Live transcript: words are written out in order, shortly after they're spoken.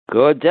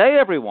Good day,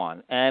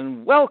 everyone,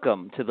 and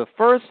welcome to the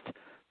first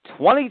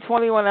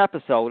 2021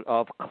 episode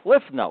of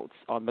Cliff Notes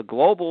on the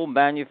Global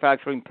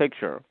Manufacturing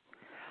Picture.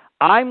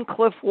 I'm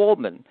Cliff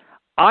Waldman.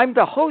 I'm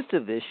the host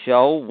of this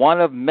show, one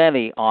of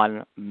many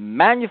on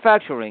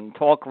Manufacturing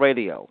Talk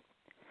Radio.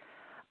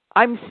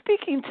 I'm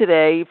speaking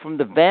today from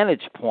the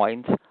vantage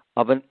point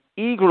of an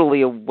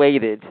eagerly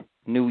awaited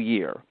new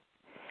year.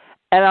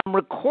 And I'm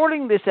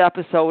recording this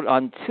episode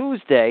on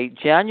Tuesday,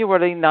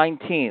 January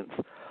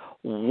 19th,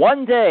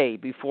 one day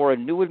before a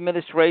new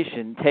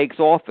administration takes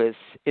office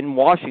in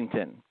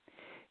Washington.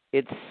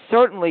 It's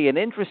certainly an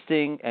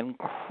interesting and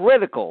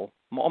critical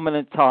moment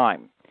in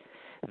time.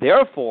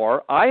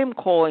 Therefore, I am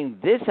calling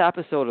this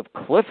episode of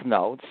Cliff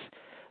Notes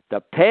the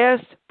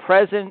past,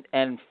 present,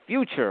 and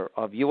future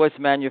of U.S.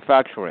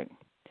 manufacturing.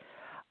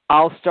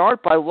 I'll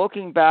start by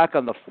looking back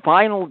on the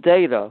final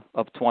data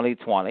of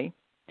 2020.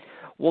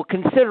 We'll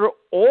consider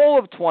all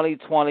of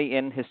 2020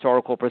 in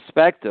historical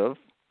perspective.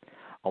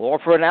 I'll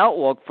offer an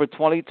outlook for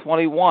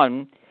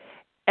 2021,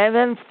 and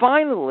then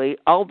finally,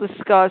 I'll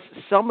discuss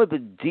some of the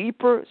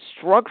deeper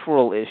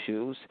structural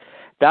issues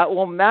that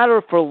will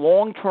matter for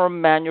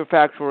long-term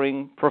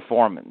manufacturing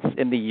performance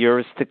in the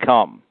years to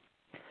come.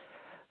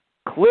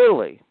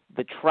 Clearly,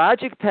 the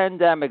tragic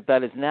pandemic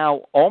that is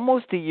now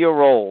almost a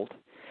year old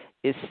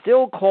is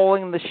still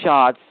calling the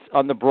shots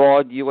on the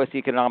broad U.S.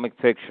 economic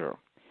picture.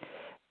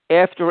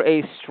 After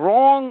a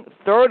strong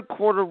third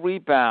quarter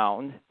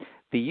rebound,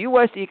 the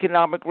U.S.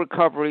 economic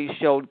recovery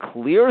showed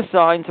clear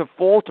signs of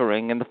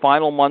faltering in the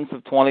final months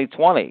of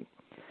 2020.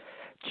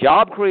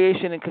 Job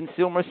creation and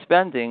consumer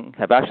spending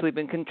have actually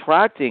been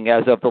contracting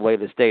as of the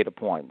latest data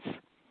points.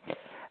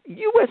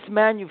 U.S.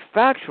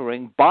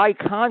 manufacturing, by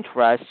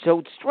contrast,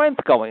 showed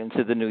strength going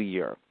into the new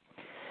year.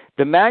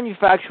 The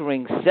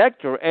manufacturing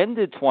sector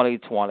ended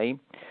 2020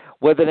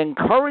 with an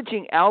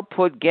encouraging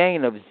output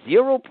gain of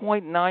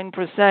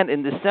 0.9%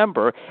 in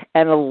December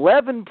and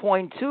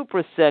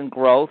 11.2%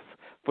 growth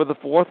for the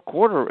fourth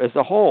quarter as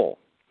a whole.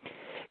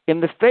 In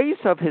the face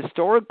of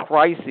historic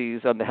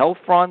crises on the health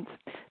front,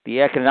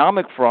 the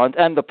economic front,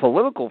 and the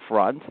political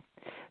front,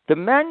 the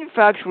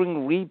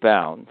manufacturing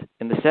rebound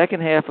in the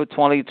second half of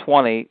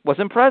 2020 was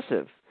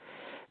impressive,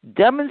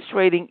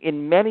 demonstrating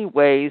in many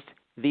ways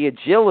the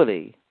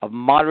agility of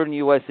modern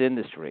U.S.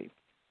 industry.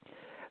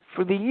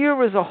 For the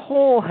year as a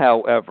whole,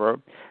 however,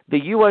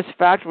 the U.S.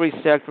 factory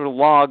sector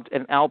logged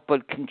an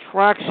output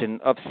contraction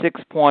of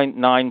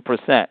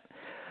 6.9%.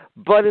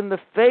 But in the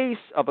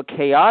face of a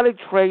chaotic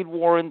trade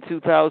war in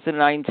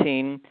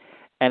 2019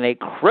 and a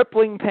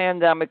crippling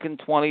pandemic in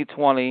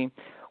 2020,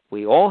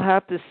 we all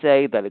have to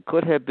say that it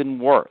could have been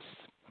worse.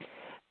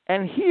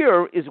 And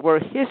here is where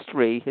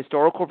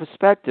historical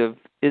perspective,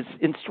 is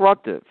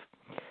instructive.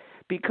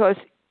 Because,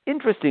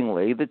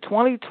 interestingly, the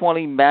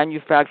 2020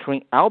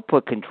 manufacturing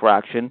output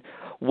contraction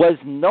was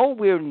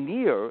nowhere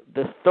near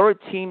the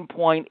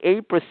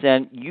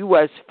 13.8%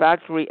 U.S.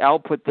 factory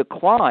output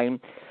decline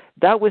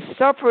that was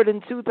suffered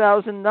in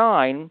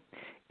 2009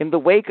 in the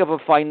wake of a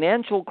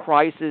financial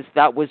crisis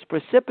that was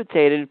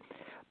precipitated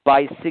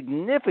by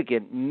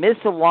significant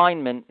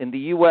misalignment in the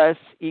U.S.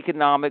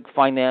 economic,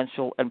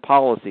 financial, and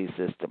policy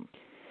system.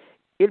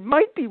 It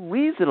might be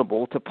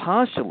reasonable to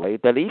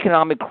postulate that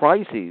economic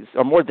crises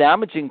are more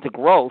damaging to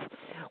growth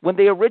when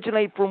they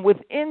originate from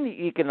within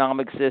the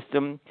economic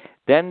system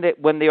than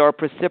when they are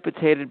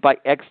precipitated by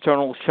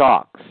external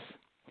shocks.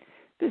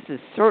 This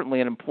is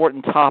certainly an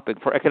important topic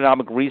for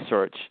economic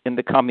research in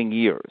the coming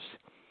years.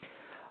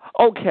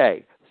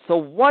 Okay, so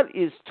what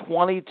is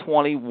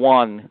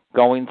 2021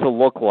 going to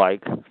look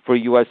like for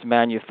U.S.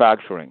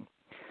 manufacturing?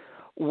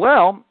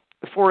 Well,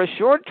 for a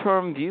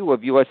short-term view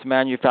of U.S.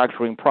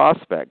 manufacturing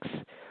prospects,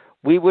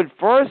 we would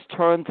first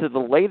turn to the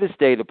latest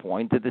data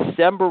point, the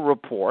December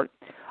report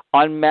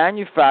on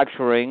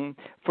manufacturing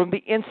from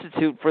the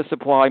Institute for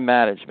Supply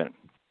Management.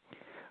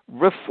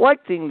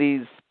 Reflecting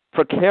these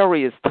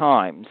precarious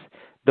times,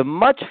 the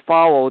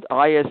much-followed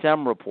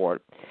ISM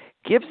report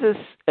gives us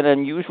an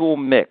unusual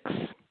mix.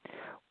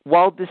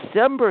 While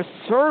December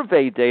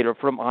survey data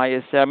from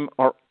ISM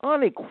are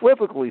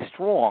unequivocally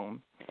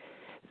strong,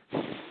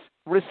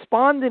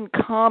 respondent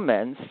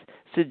comments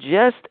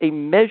suggest a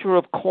measure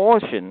of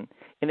caution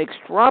in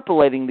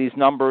extrapolating these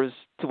numbers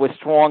to a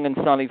strong and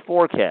sunny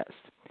forecast.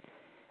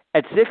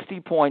 At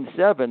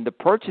 60.7, the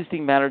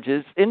Purchasing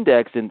Managers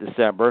Index in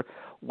December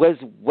was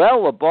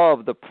well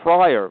above the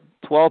prior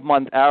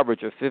 12-month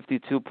average of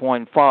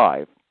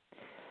 52.5,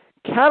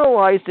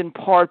 catalyzed in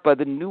part by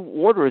the new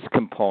orders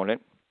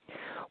component,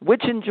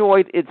 which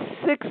enjoyed its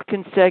sixth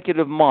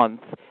consecutive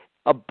month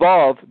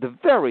above the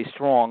very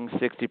strong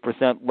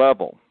 60%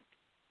 level.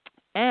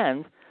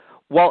 And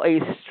while a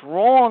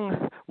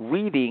strong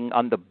reading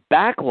on the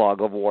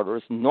backlog of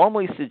orders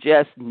normally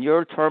suggests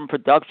near-term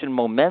production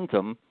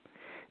momentum,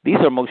 these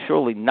are most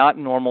surely not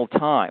normal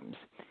times.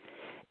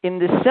 In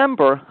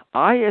December,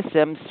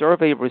 ISM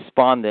survey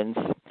respondents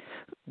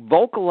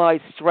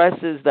vocalized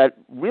stresses that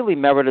really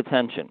merit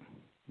attention.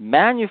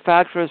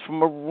 Manufacturers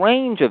from a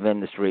range of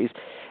industries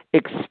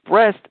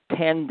expressed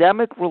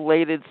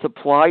pandemic-related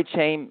supply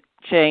chain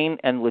chain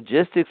and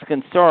logistics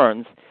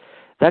concerns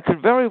that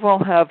could very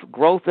well have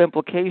growth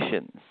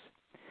implications.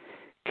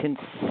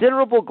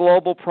 Considerable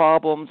global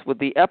problems with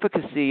the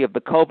efficacy of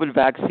the COVID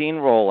vaccine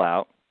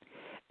rollout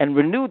and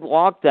renewed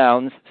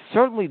lockdowns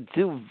certainly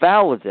do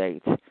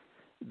validate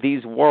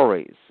these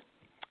worries.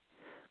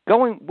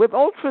 Going with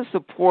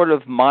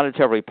ultra-supportive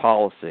monetary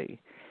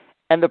policy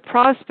and the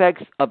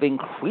prospects of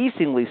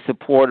increasingly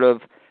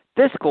supportive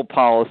fiscal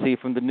policy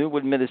from the new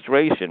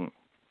administration,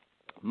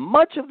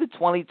 much of the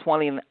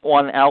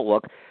 2021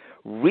 outlook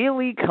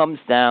really comes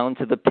down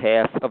to the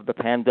path of the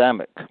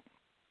pandemic.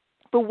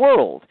 The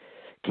world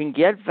can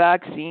get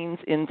vaccines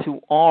into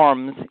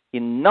arms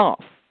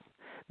enough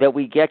that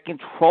we get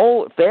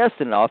control fast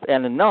enough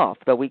and enough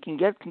that we can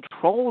get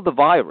control of the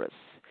virus,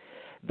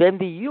 then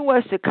the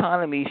U.S.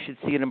 economy should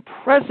see an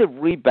impressive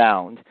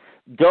rebound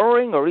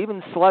during or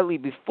even slightly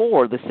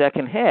before the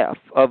second half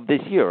of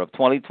this year, of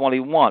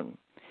 2021.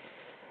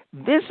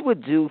 This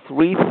would do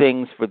three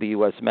things for the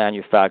U.S.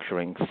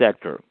 manufacturing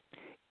sector.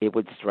 It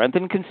would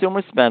strengthen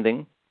consumer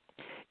spending,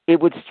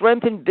 it would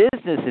strengthen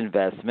business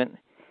investment,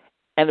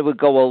 and it would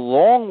go a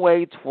long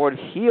way toward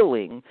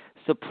healing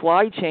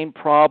supply chain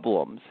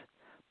problems,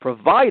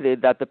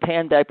 provided that the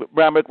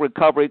pandemic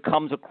recovery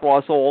comes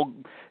across all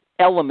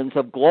elements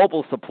of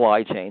global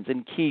supply chains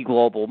and key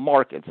global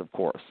markets, of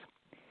course.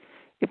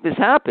 If this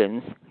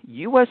happens,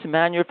 U.S.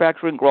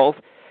 manufacturing growth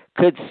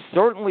could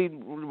certainly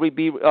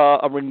be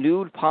a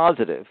renewed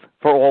positive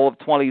for all of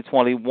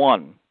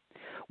 2021,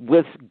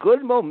 with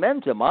good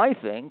momentum, I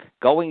think,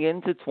 going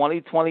into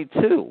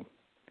 2022.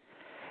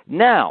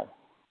 Now,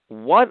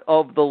 what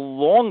of the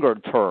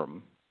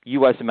longer-term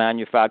U.S.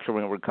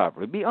 manufacturing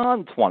recovery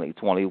beyond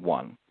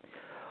 2021?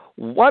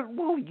 What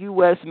will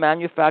U.S.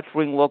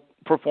 manufacturing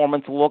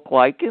performance look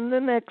like in the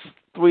next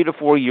 3 to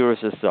 4 years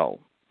or so?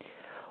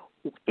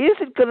 Is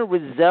it going to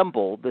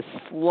resemble the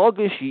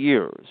sluggish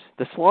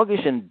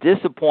and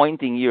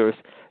disappointing years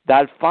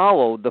that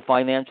followed the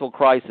financial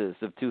crisis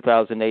of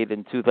 2008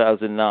 and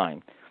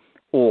 2009?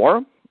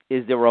 Or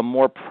is there a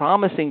more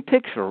promising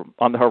picture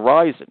on the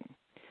horizon?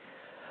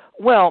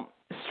 Well,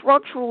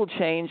 structural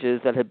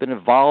changes that have been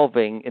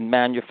evolving in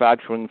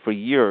manufacturing for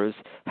years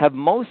have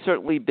most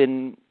certainly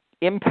been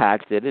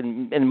impacted,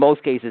 and in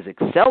most cases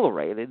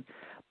accelerated,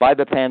 by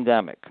the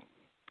pandemic.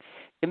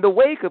 In the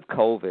wake of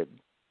COVID,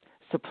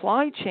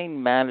 supply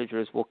chain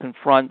managers will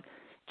confront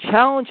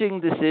challenging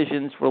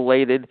decisions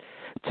related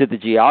to the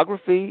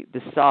geography,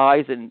 the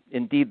size, and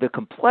indeed the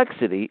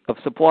complexity of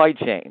supply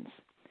chains.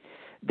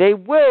 They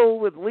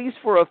will, at least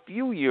for a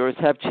few years,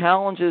 have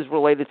challenges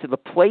related to the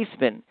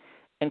placement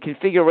and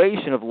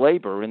configuration of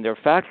labor in their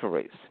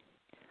factories.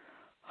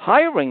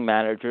 Hiring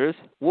managers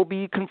will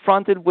be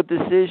confronted with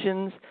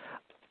decisions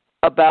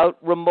about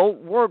remote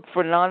work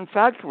for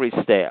non-factory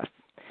staff,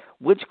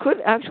 which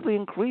could actually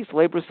increase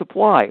labor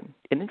supply,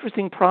 an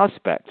interesting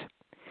prospect.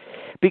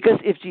 Because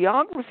if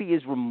geography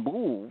is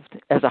removed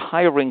as a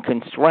hiring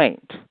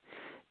constraint,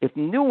 if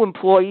new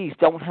employees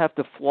don't have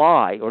to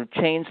fly or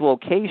change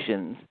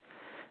locations,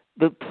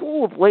 the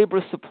pool of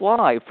labor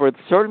supply for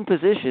certain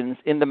positions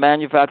in the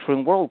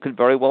manufacturing world could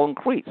very well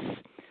increase.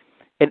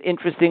 An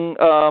interesting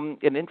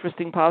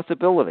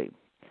possibility.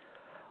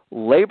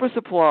 Labor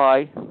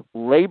supply,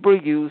 labor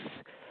use,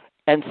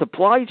 and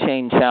supply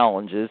chain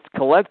challenges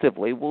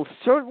collectively will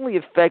certainly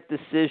affect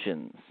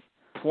decisions,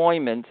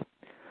 deployment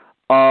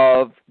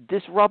of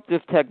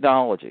disruptive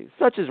technologies,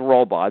 such as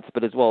robots,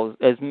 but as well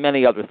as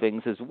many other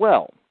things as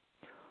well.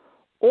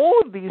 All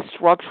of these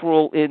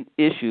structural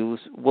issues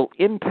will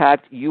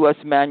impact U.S.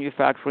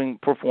 manufacturing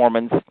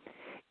performance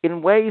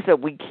in ways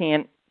that we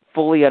can't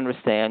fully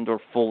understand or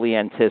fully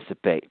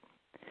anticipate.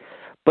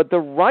 But the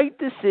right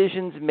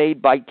decisions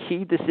made by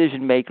key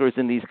decision makers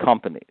in these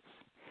companies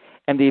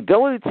and the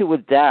ability to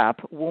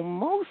adapt will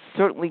most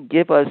certainly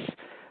give us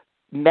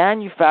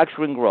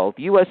manufacturing growth,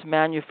 U.S.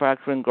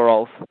 manufacturing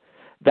growth,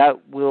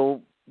 that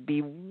will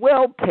be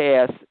well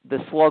past the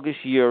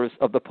sluggish years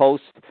of the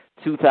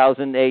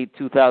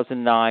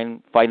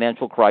post-2008-2009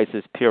 financial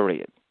crisis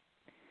period.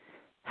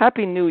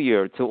 Happy New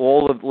Year to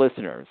all of the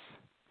listeners.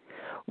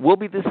 We'll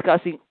be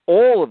discussing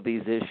all of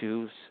these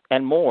issues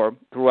and more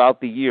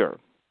throughout the year.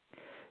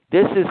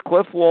 This is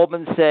Cliff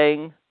Waldman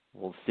saying,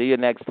 we'll see you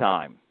next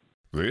time.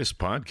 This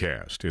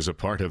podcast is a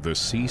part of the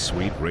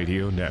C-Suite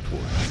Radio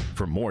Network.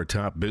 For more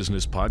top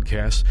business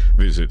podcasts,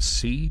 visit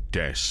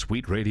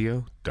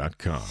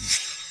c-suiteradio.com.